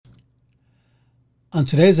On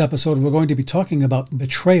today's episode, we're going to be talking about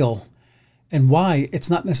betrayal and why it's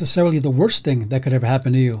not necessarily the worst thing that could ever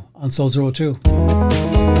happen to you on Soul Zero 2.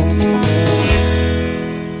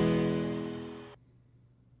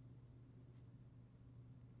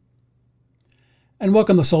 And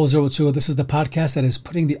welcome to Soul Zero 2. This is the podcast that is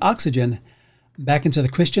putting the oxygen back into the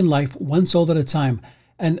Christian life, one soul at a time.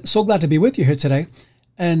 And so glad to be with you here today.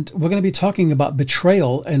 And we're going to be talking about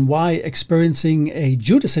betrayal and why experiencing a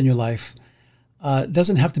Judas in your life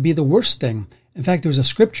doesn't have to be the worst thing. In fact, there's a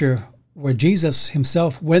scripture where Jesus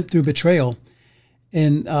himself went through betrayal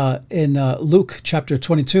in Luke chapter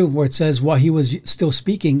 22, where it says, while he was still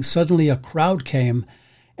speaking, suddenly a crowd came,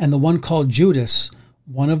 and the one called Judas,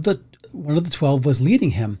 one of the 12, was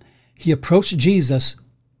leading him. He approached Jesus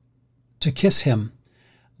to kiss him,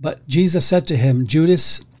 but Jesus said to him,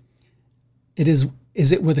 Judas, is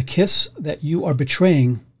it with a kiss that you are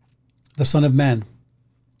betraying the Son of Man?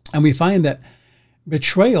 And we find that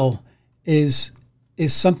betrayal is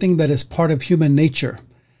something that is part of human nature.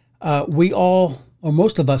 We all, or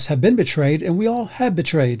most of us, have been betrayed, and we all have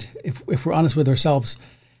betrayed, if we're honest with ourselves.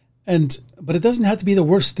 But it doesn't have to be the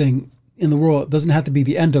worst thing in the world. It doesn't have to be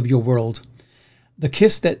the end of your world. The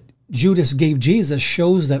kiss that Judas gave Jesus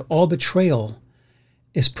shows that all betrayal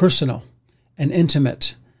is personal and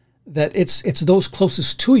intimate, that it's those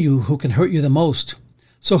closest to you who can hurt you the most.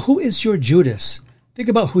 So who is your Judas? Think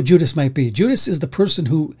about who Judas might be. Judas is the person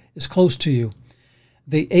who is close to you.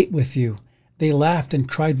 They ate with you. They laughed and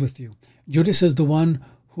cried with you. Judas is the one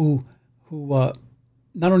who not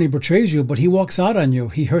only betrays you, but he walks out on you.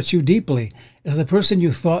 He hurts you deeply. It's the person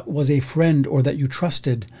you thought was a friend or that you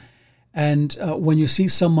trusted. And when you see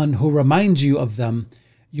someone who reminds you of them,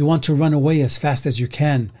 you want to run away as fast as you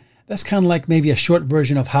can. That's kind of like maybe a short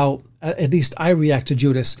version of how at least I react to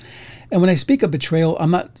Judas. And when I speak of betrayal,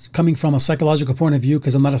 I'm not coming from a psychological point of view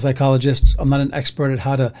because I'm not a psychologist. I'm not an expert at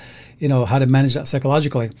how to manage that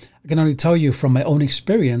psychologically. I can only tell you from my own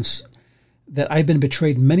experience that I've been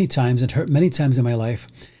betrayed many times and hurt many times in my life.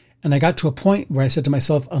 And I got to a point where I said to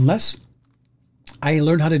myself, unless I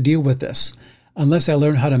learn how to deal with this, unless I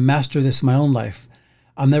learn how to master this in my own life,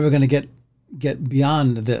 I'm never going to get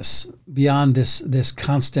beyond this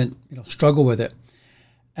constant struggle with it.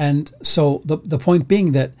 And so the point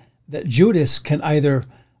being that Judas can either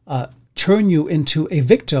turn you into a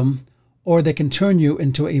victim or they can turn you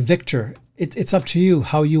into a victor. It's up to you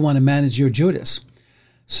how you want to manage your Judas.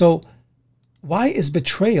 So why is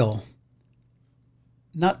betrayal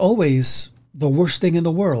not always the worst thing in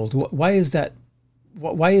the world? Why is that?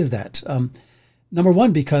 Why is that? Number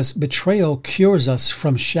one, because betrayal cures us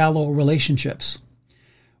from shallow relationships.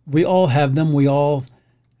 We all have them. We all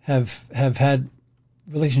have had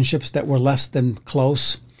relationships that were less than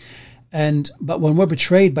close. But when we're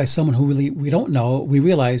betrayed by someone who really we don't know, we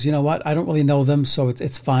realize, you know what, I don't really know them, so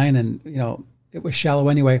it's fine, and it was shallow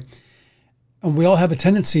anyway. And we all have a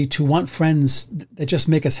tendency to want friends that just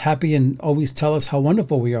make us happy and always tell us how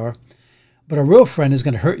wonderful we are. But a real friend is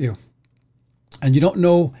going to hurt you. And you don't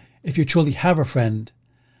know if you truly have a friend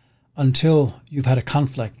until you've had a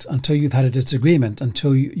conflict, until you've had a disagreement,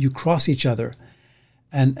 until you cross each other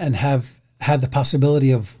and have had the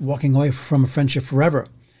possibility of walking away from a friendship forever.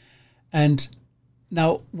 And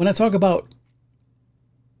now when I talk about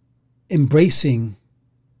embracing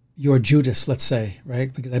your Judas, let's say,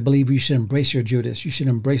 right? Because I believe you should embrace your Judas. You should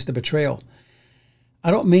embrace the betrayal.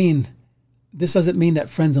 This doesn't mean that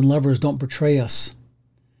friends and lovers don't betray us.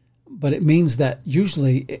 But it means that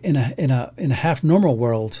usually in a half normal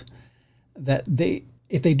world, that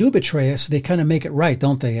if they do betray us, they kind of make it right,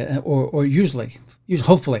 don't they? Or usually,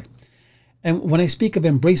 hopefully. And when I speak of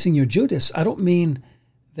embracing your Judas, I don't mean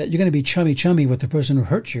that you're going to be chummy with the person who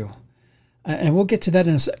hurt you. And we'll get to that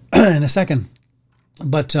in a second.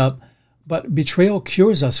 But betrayal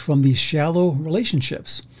cures us from these shallow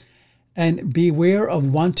relationships. And beware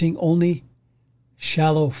of wanting only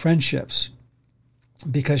shallow friendships.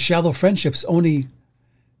 Because shallow friendships you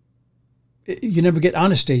never get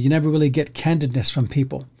honesty. You never really get candidness from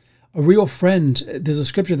people. A real friend, there's a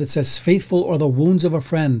scripture that says, faithful are the wounds of a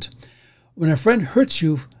friend. When a friend hurts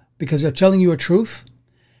you because they're telling you a truth,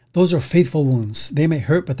 those are faithful wounds. They may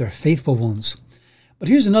hurt, but they're faithful wounds. But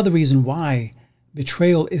here's another reason why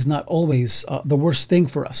betrayal is not always the worst thing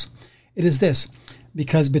for us. It is this,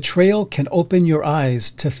 because betrayal can open your eyes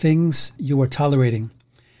to things you are tolerating.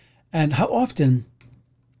 And how often,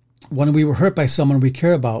 when we were hurt by someone we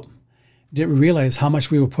care about, didn't realize how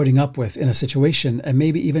much we were putting up with in a situation and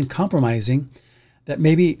maybe even compromising, that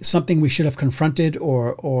maybe something we should have confronted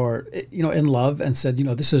or in love and said,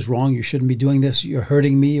 this is wrong. You shouldn't be doing this. You're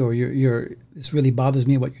hurting me, or this really bothers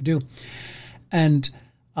me what you do. And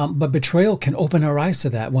But betrayal can open our eyes to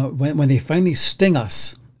that. When they finally sting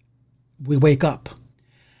us, we wake up.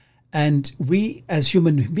 And we, as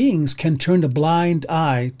human beings, can turn a blind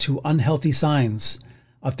eye to unhealthy signs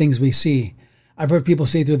of things we see. I've heard people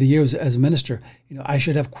say through the years as a minister, I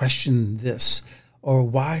should have questioned this, or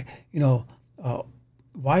why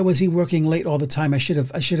was he working late all the time? I should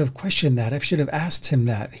have questioned that. I should have asked him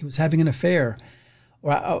that. He was having an affair.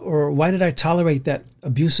 Or why did I tolerate that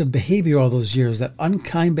abusive behavior all those years, that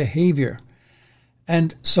unkind behavior?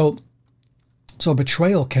 And so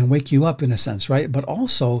betrayal can wake you up in a sense, right? But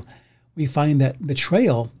also we find that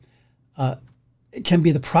betrayal it can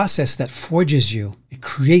be the process that forges you. It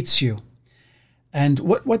creates you. And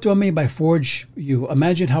what do I mean by forge you?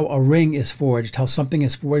 Imagine how a ring is forged, how something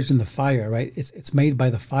is forged in the fire, right? It's made by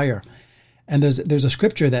the fire. And there's a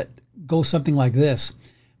scripture that goes something like this.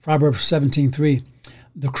 Proverbs 17:3.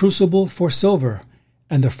 The crucible for silver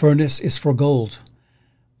and the furnace is for gold,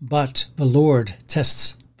 but the Lord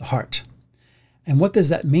tests the heart. And what does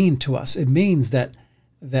that mean to us? It means that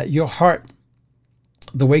your heart,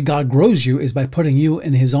 the way God grows you is by putting you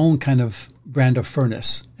in his own kind of brand of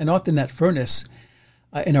furnace. And often that furnace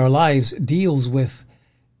in our lives deals with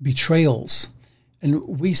betrayals. And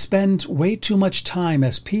we spend way too much time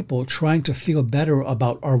as people trying to feel better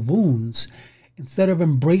about our wounds instead of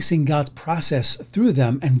embracing God's process through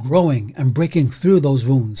them and growing and breaking through those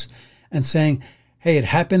wounds and saying, hey, it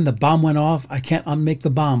happened, the bomb went off, I can't unmake the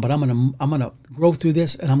bomb, but I'm gonna grow through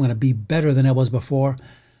this, and I'm gonna be better than I was before.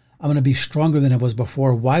 I'm gonna be stronger than I was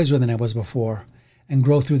before, wiser than I was before, and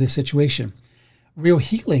grow through this situation. Real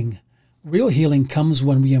healing comes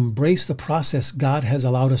when we embrace the process God has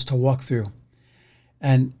allowed us to walk through.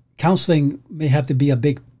 And counseling may have to be a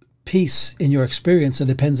big piece in your experience. It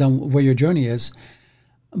depends on where your journey is.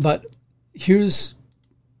 But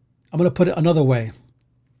I'm going to put it another way.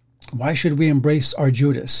 Why should we embrace our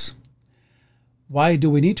Judas? Why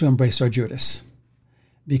do we need to embrace our Judas?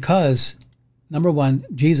 Because, number one,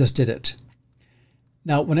 Jesus did it.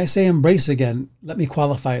 Now, when I say embrace again, let me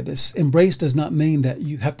qualify this. Embrace does not mean that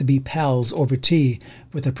you have to be pals over tea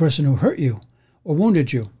with the person who hurt you or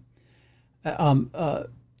wounded you.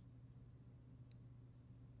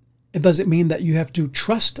 It doesn't mean that you have to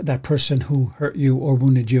trust that person who hurt you or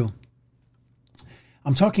wounded you.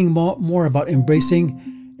 I'm talking more about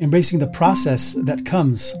embracing the process that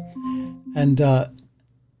comes. And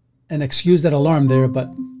excuse that alarm there, but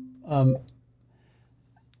I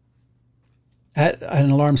had an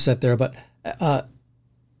alarm set there. But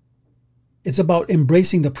it's about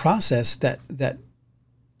embracing the process that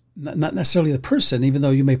not necessarily the person, even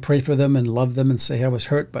though you may pray for them and love them and say, hey, I was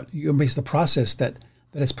hurt, but you embrace the process that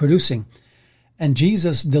it's producing. And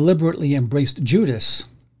Jesus deliberately embraced Judas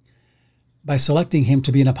by selecting him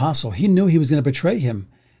to be an apostle. He knew he was going to betray him.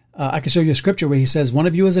 I can show you a scripture where he says, one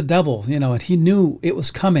of you is a devil, and he knew it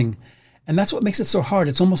was coming. And that's what makes it so hard.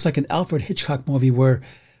 It's almost like an Alfred Hitchcock movie where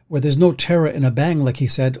there's no terror in a bang, like he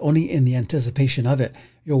said, only in the anticipation of it.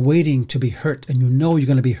 You're waiting to be hurt, and you know you're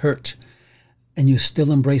going to be hurt. And you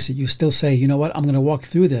still embrace it. You still say, you know what, I'm going to walk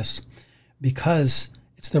through this because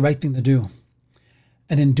it's the right thing to do.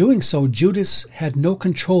 And in doing so, Judas had no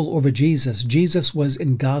control over Jesus. Jesus was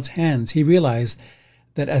in God's hands. He realized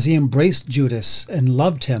that as he embraced Judas and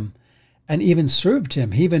loved him and even served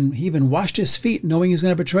him, he even washed his feet knowing he was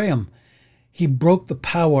going to betray him, he broke the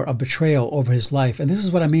power of betrayal over his life. And this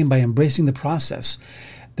is what I mean by embracing the process,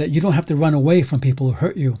 that you don't have to run away from people who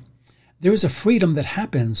hurt you. There is a freedom that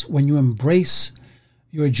happens when you embrace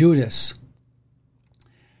your Judas.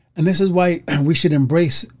 And this is why we should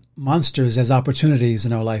embrace monsters as opportunities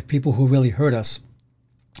in our life, people who really hurt us.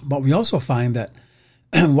 But we also find that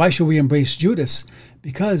why should we embrace Judas?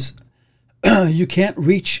 Because you can't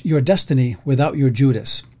reach your destiny without your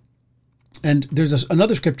Judas. And there's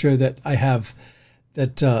another scripture that I have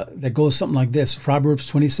that goes something like this.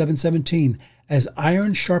 Proverbs 27:17. As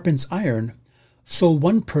iron sharpens iron, so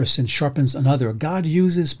one person sharpens another. God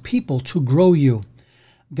uses people to grow you.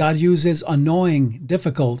 God uses annoying,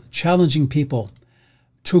 difficult, challenging people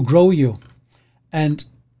to grow you. And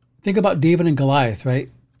think about David and Goliath, right?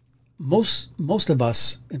 Most of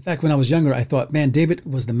us, in fact, when I was younger, I thought, man, David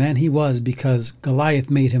was the man he was because Goliath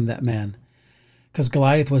made him that man. Because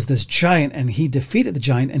Goliath was this giant, and he defeated the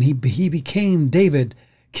giant, and he became David,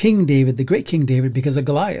 King David, the great King David, because of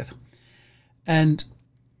Goliath. And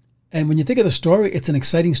when you think of the story, it's an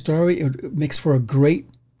exciting story. It makes for a great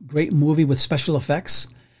movie with special effects.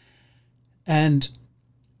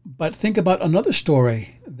 But think about another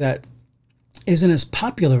story that isn't as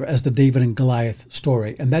popular as the David and Goliath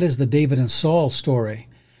story, and that is the David and Saul story.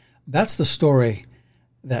 That's the story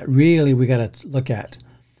that really we got to look at.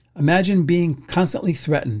 Imagine being constantly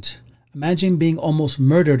threatened. Imagine being almost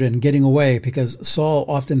murdered and getting away, because Saul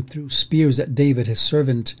often threw spears at David, his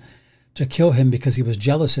servant, to kill him because he was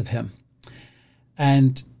jealous of him.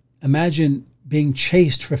 And imagine being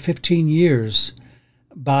chased for 15 years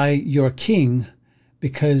by your king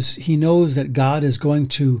because he knows that God is going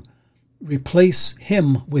to replace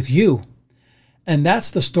him with you. And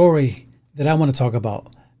that's the story that I want to talk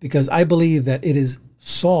about, because I believe that it is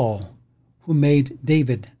Saul who made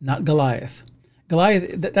David, not Goliath.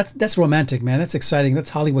 Goliath, that's romantic, man. That's exciting. That's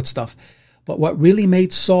Hollywood stuff. But what really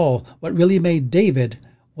made Saul, what really made David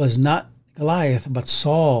was not Goliath, but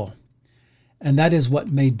Saul. And that is what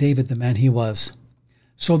made David the man he was.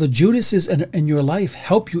 So the Judases in your life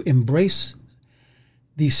help you embrace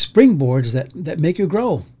these springboards that make you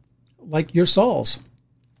grow, like your Sauls.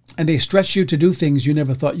 And they stretch you to do things you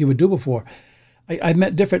never thought you would do before. I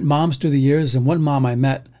met different moms through the years, and one mom I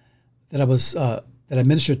met that I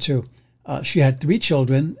ministered to, she had 3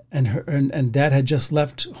 children, and dad had just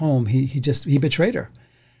left home. He betrayed her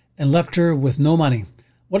and left her with no money.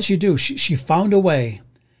 What did she do? She found a way,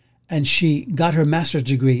 and she got her master's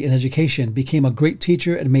degree in education, became a great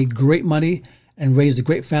teacher, and made great money, and raised a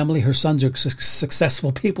great family. Her sons are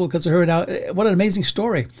successful people because of her now. What an amazing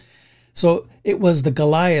story. So it was the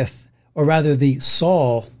Goliath, or rather the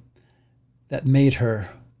Saul, that made her.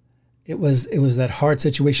 It was that hard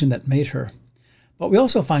situation that made her. But we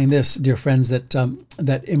also find this, dear friends,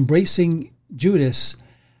 that embracing Judas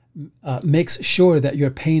makes sure that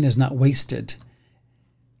your pain is not wasted.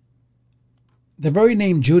 The very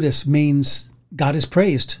name Judas means God is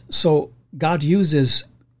praised. So God uses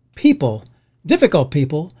people, difficult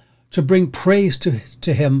people, to bring praise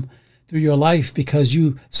to him through your life, because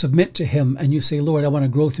you submit to him and you say, Lord, I want to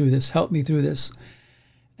grow through this. Help me through this.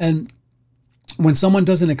 And when someone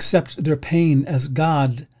doesn't accept their pain as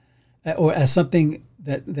God, or as something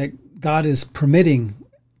that God is permitting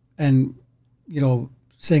and,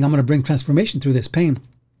 saying, I'm going to bring transformation through this pain,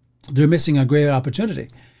 they're missing a great opportunity.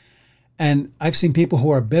 And I've seen people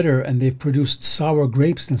who are bitter and they've produced sour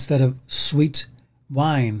grapes instead of sweet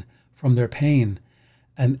wine from their pain.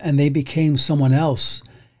 And they became someone else.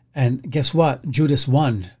 And guess what? Judas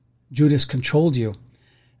won. Judas controlled you,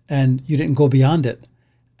 and you didn't go beyond it.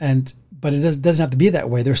 But it doesn't have to be that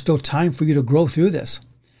way. There's still time for you to grow through this.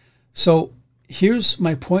 So here's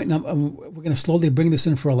my point, and we're going to slowly bring this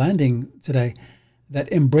in for a landing today,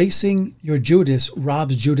 that embracing your Judas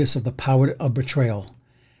robs Judas of the power of betrayal.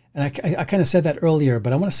 And I kind of said that earlier,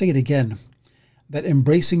 but I want to say it again, that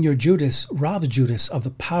embracing your Judas robs Judas of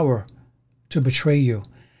the power to betray you.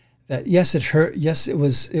 That yes, it hurt. Yes, it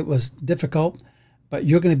was difficult, but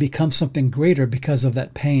you're going to become something greater because of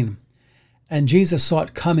that pain. And Jesus saw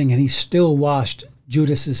it coming, and he still washed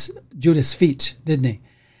Judas' feet, didn't he?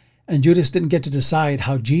 And Judas didn't get to decide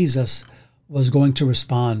how Jesus was going to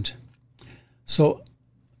respond. So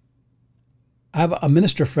I have a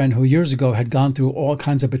minister friend who years ago had gone through all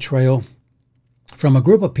kinds of betrayal from a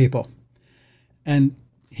group of people. And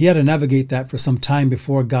he had to navigate that for some time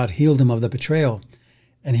before God healed him of the betrayal.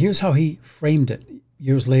 And here's how he framed it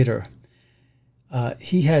years later.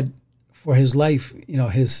 He had, for his life,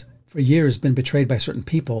 for years been betrayed by certain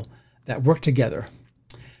people that worked together.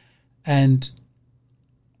 And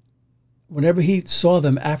whenever he saw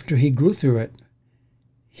them after he grew through it,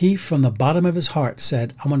 he, from the bottom of his heart,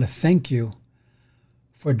 said, I want to thank you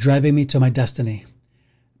for driving me to my destiny,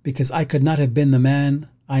 because I could not have been the man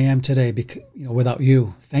I am today without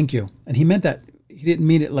you. Thank you. And he meant that. He didn't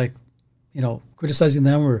mean it like, criticizing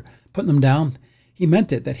them or putting them down. He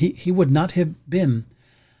meant it, that he would not have been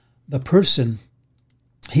the person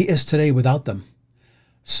he is today without them.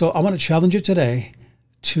 So I want to challenge you today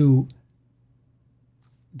to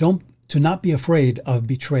not be afraid of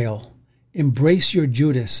betrayal. Embrace your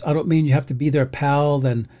Judas. I don't mean you have to be their pal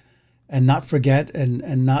and not forget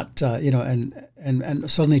and not and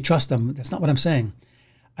suddenly trust them. That's not what I'm saying.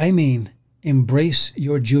 I mean, embrace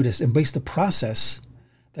your Judas. Embrace the process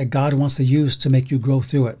that God wants to use to make you grow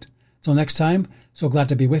through it. Till next time, so glad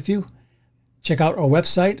to be with you. Check out our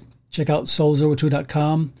website. Check out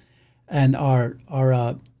soul02.com and our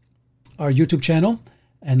YouTube channel,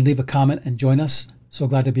 and leave a comment and join us. So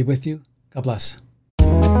glad to be with you. God bless.